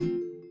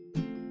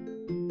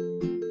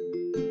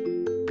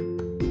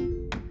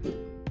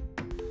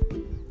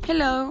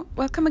Hello,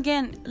 welcome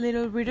again,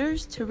 little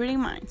readers, to Reading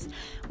Minds,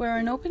 where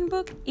an open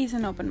book is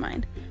an open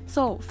mind.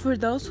 So, for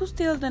those who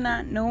still do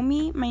not know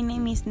me, my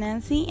name is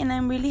Nancy, and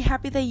I'm really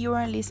happy that you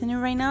are listening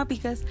right now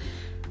because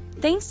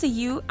thanks to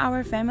you,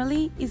 our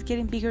family is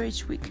getting bigger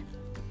each week.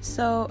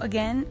 So,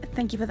 again,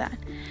 thank you for that.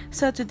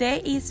 So,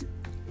 today is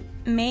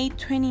May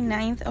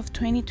 29th of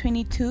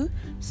 2022,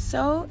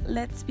 so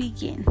let's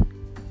begin.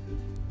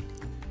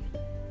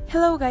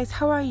 Hello guys,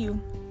 how are you?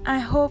 I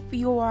hope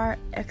you are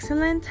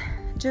excellent,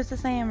 just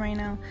as I am right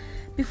now.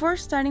 Before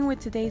starting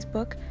with today's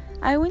book,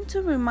 I want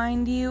to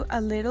remind you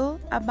a little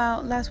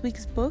about last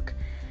week's book.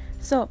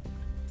 So,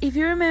 if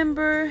you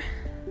remember,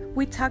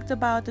 we talked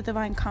about the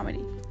Divine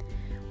Comedy.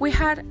 We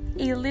had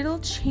a little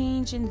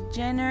change in the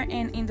genre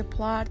and in the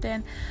plot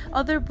than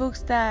other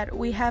books that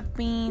we have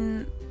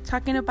been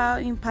talking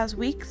about in past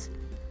weeks.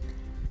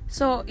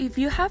 So, if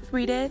you have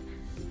read it,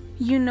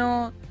 you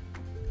know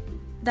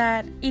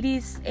that it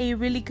is a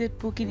really good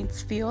book in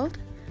its field.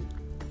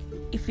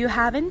 If you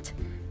haven't,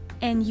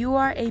 and you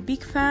are a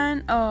big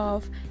fan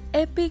of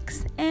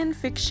epics and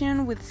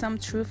fiction with some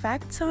true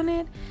facts on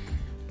it,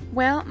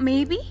 well,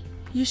 maybe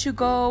you should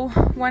go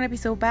one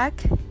episode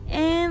back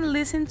and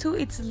listen to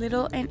its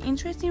little and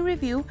interesting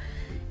review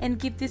and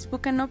give this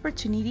book an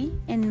opportunity,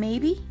 and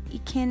maybe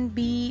it can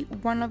be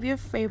one of your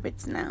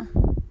favorites now.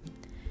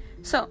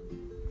 So,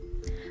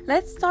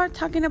 let's start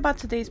talking about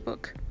today's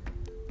book.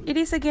 It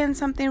is again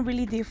something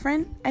really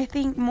different. I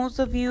think most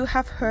of you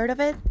have heard of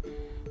it,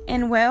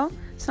 and well,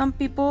 some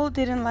people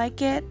didn't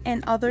like it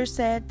and others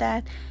said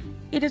that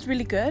it is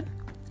really good.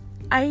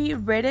 I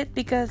read it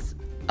because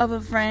of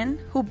a friend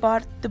who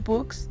bought the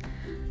books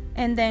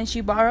and then she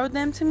borrowed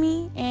them to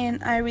me,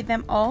 and I read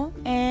them all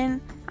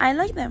and I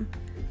like them.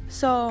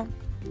 So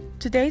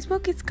today's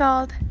book is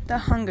called The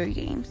Hunger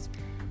Games.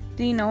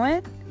 Do you know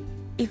it?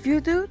 If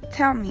you do,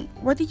 tell me,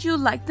 what did you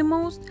like the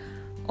most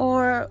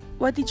or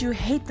what did you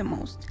hate the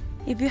most?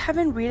 If you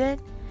haven't read it,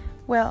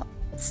 well,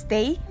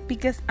 stay,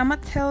 because I'm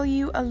gonna tell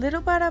you a little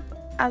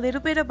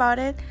bit about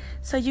it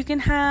so you can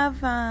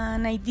have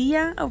an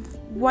idea of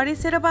what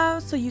is it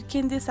about, so you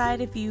can decide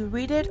if you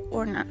read it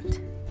or not.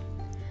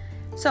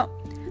 So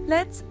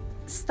let's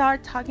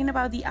start talking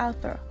about the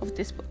author of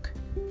this book.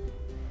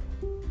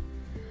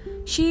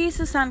 She is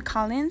Suzanne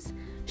Collins.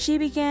 She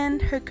began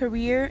her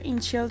career in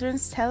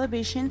children's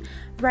television,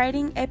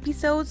 writing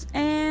episodes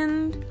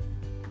and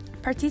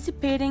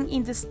participating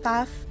in the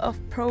staff of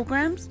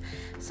programs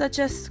such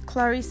as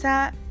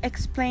Clarissa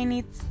Explain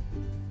It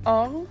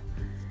All.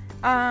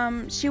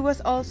 She was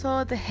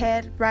also the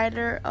head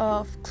writer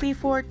of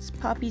Clifford's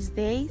Puppy's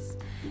Days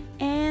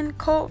and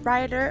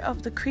co-writer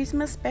of the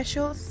Christmas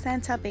special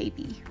Santa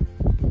Baby.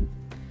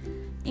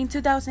 In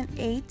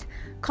 2008,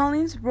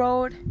 Collins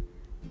wrote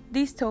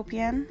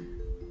Dystopian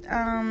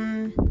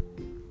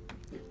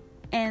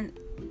and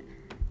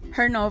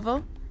her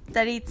novel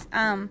that it's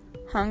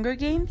Hunger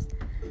Games.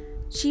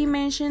 She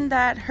mentioned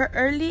that her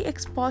early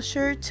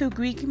exposure to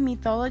Greek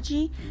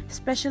mythology,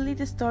 especially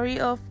the story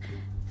of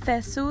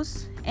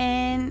Theseus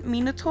and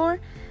Minotaur,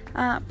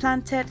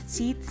 planted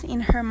seeds in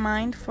her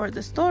mind for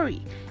the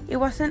story. It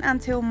wasn't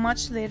until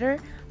much later,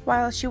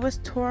 while she was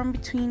torn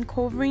between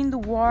covering the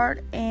war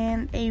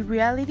and a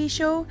reality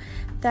show,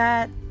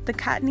 that the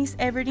Katniss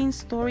Everdeen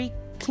story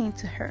came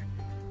to her.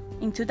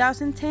 In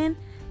 2010,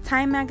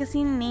 Time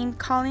magazine named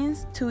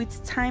Collins to its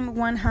Time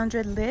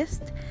 100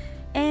 list,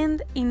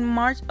 and in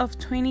March of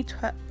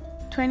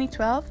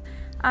 2012,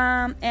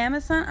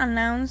 Amazon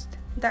announced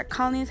that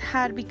Collins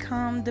had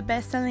become the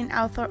best-selling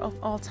author of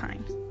all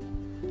time.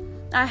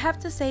 I have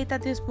to say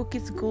that this book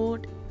is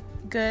good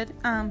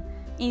in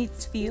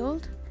its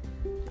field,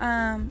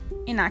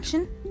 in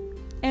action,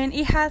 and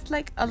it has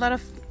like a lot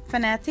of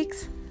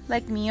fanatics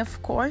like me,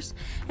 of course,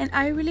 and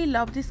I really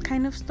love this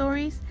kind of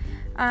stories.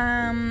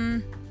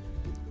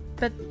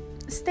 But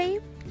stay,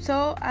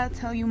 so I'll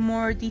tell you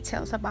more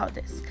details about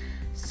this.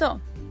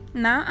 So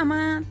now I'm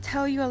gonna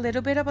tell you a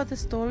little bit about the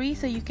story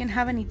so you can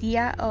have an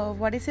idea of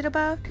what is it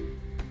about,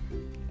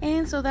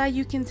 and so that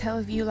you can tell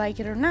if you like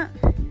it or not.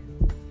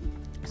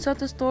 So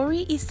the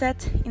story is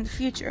set in the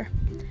future.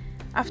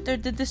 After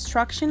the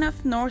destruction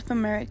of North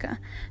America,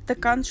 the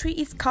country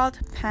is called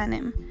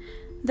Panem.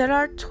 There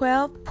are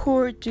 12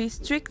 poor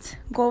districts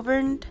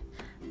governed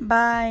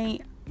by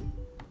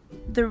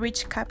the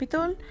rich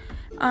capital.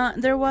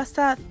 There was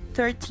a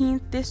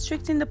 13th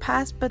district in the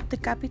past, but the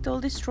capital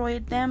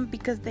destroyed them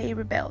because they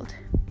rebelled.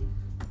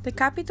 The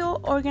capital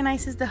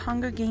organizes the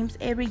Hunger Games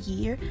every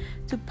year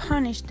to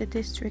punish the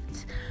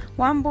districts.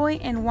 One boy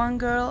and one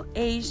girl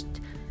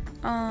aged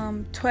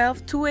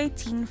 12 to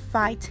 18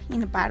 fight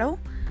in a battle.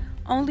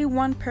 Only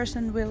one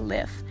person will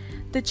live.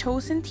 The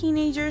chosen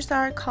teenagers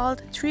are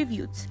called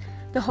tributes.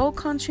 The whole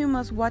country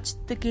must watch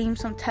the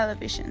games on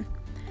television.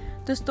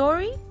 The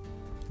story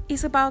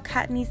is about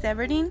Katniss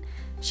Everdeen.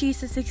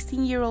 She's a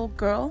 16-year-old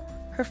girl.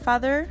 Her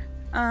father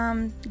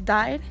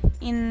died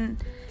and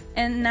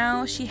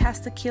now she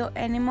has to kill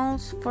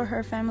animals for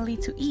her family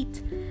to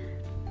eat.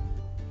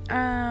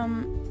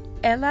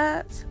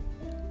 Ella's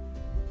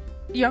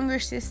younger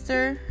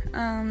sister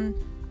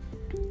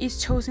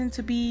is chosen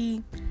to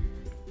be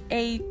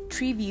a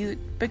tribute,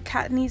 but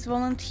Katniss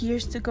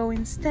volunteers to go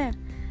instead.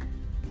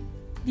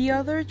 The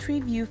other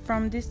tribute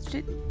from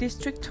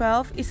District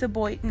 12 is a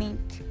boy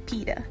named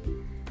Peeta.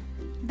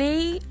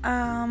 They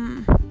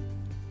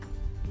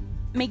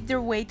make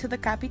their way to the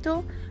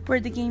capital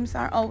where the games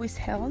are always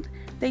held.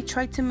 They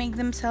try to make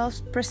themselves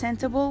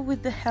presentable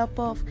with the help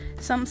of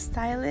some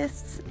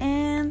stylists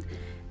and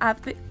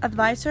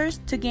advisors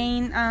to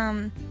gain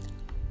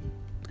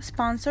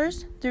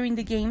sponsors during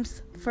the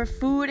games for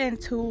food and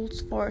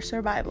tools for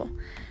survival.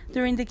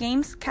 During the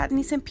games,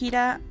 Katniss and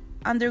Peeta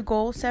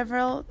undergo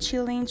several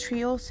chilling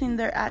trials in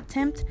their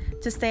attempt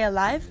to stay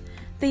alive.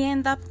 They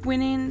end up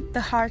winning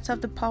the hearts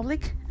of the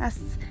public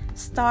as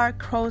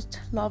star-crossed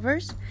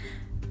lovers.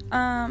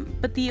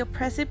 But the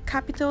oppressive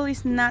capital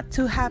is not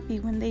too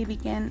happy when they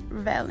begin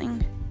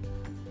rebelling.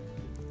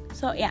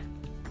 So yeah.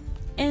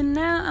 And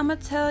now I'm gonna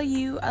tell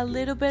you a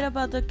little bit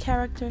about the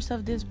characters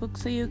of this book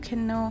so you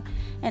can know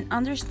and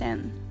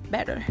understand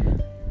better.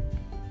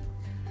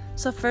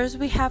 So first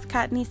we have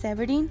Katniss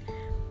Everdeen,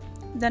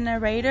 the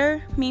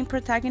narrator, main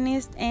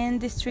protagonist, and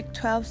District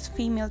 12's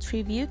female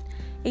tribute,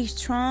 a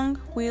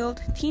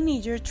strong-willed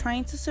teenager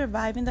trying to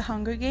survive in the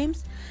Hunger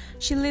Games.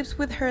 She lives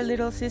with her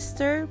little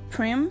sister,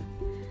 Prim,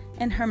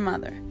 and her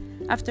mother.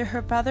 After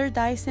her father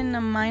dies in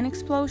a mine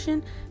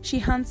explosion, she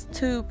hunts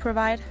to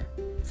provide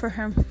for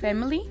her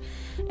family,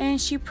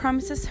 and she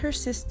promises her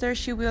sister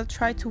she will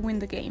try to win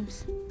the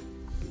games.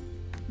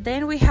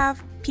 Then we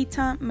have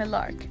Peeta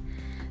Mellark,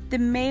 the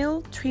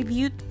male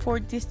tribute for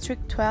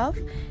District 12,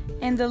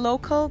 and the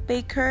local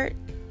baker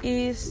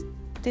is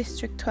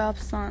District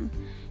 12's son.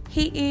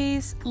 He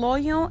is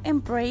loyal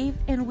and brave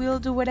and will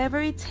do whatever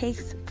it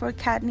takes for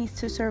Katniss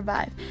to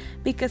survive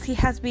because he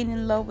has been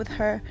in love with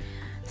her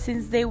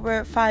since they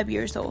were 5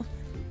 years old.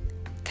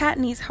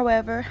 Katniss,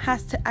 however,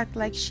 has to act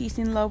like she's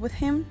in love with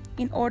him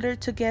in order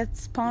to get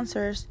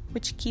sponsors,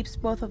 which keeps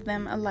both of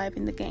them alive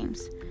in the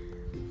games.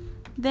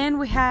 Then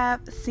we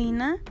have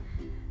Cinna.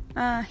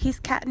 He's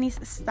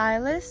Katniss'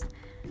 stylist.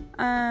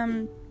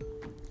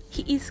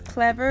 He is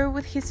clever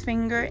with his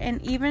finger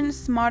and even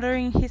smarter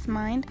in his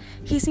mind.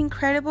 His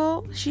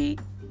incredible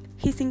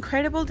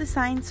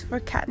designs for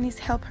Katniss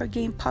help her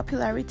gain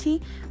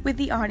popularity with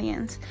the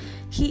audience.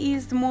 He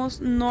is the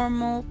most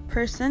normal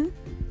person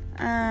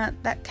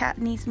that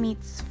Katniss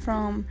meets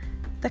from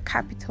the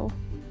capital.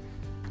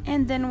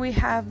 And then we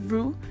have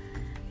Rue,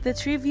 the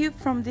tribute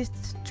from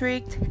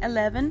District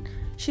 11.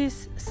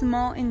 She's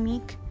small and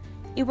meek.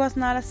 It was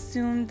not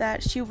assumed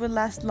that she would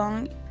last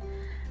long,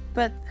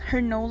 but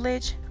her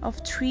knowledge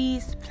of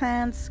trees,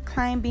 plants,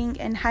 climbing,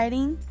 and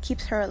hiding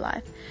keeps her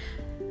alive.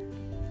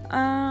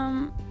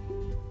 And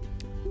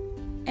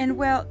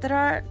well, there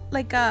are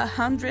like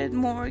 100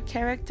 more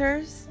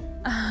characters,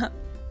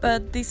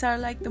 but these are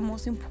like the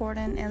most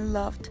important and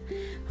loved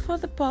for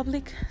the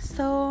public.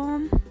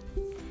 So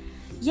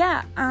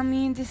yeah, I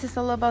mean, this is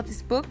all about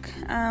this book.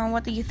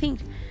 What do you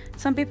think?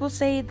 Some people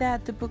say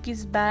that the book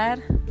is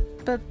bad,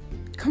 but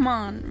come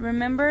on,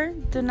 remember,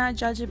 do not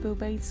judge a book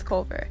by its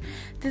cover.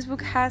 This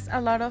book has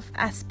a lot of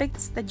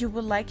aspects that you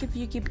will like if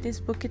you give this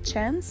book a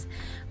chance.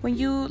 When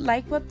you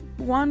like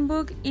one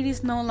book, it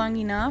is not long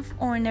enough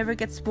or never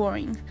gets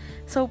boring.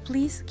 So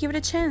please give it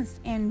a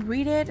chance and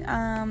read it.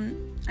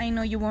 I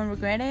know you won't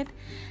regret it,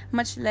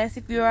 much less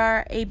if you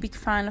are a big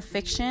fan of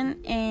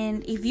fiction.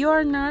 And if you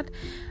are not,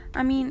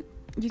 I mean,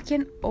 you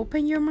can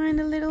open your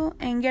mind a little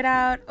and get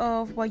out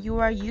of what you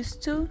are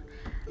used to.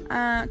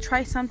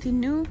 Try something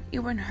new, it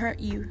won't hurt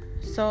you.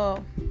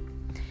 So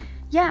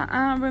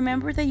yeah,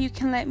 remember that you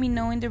can let me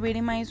know in the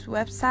Reading Minds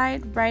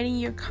website, writing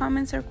your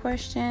comments or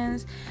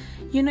questions.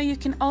 You know, you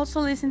can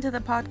also listen to the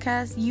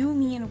podcast You,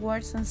 Me, and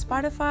Words on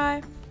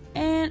Spotify.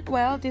 And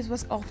well, this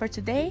was all for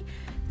today.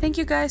 Thank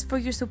you guys for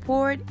your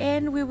support,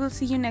 and we will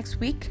see you next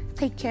week.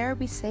 Take care,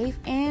 be safe,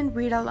 and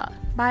read a lot.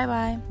 Bye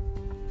bye.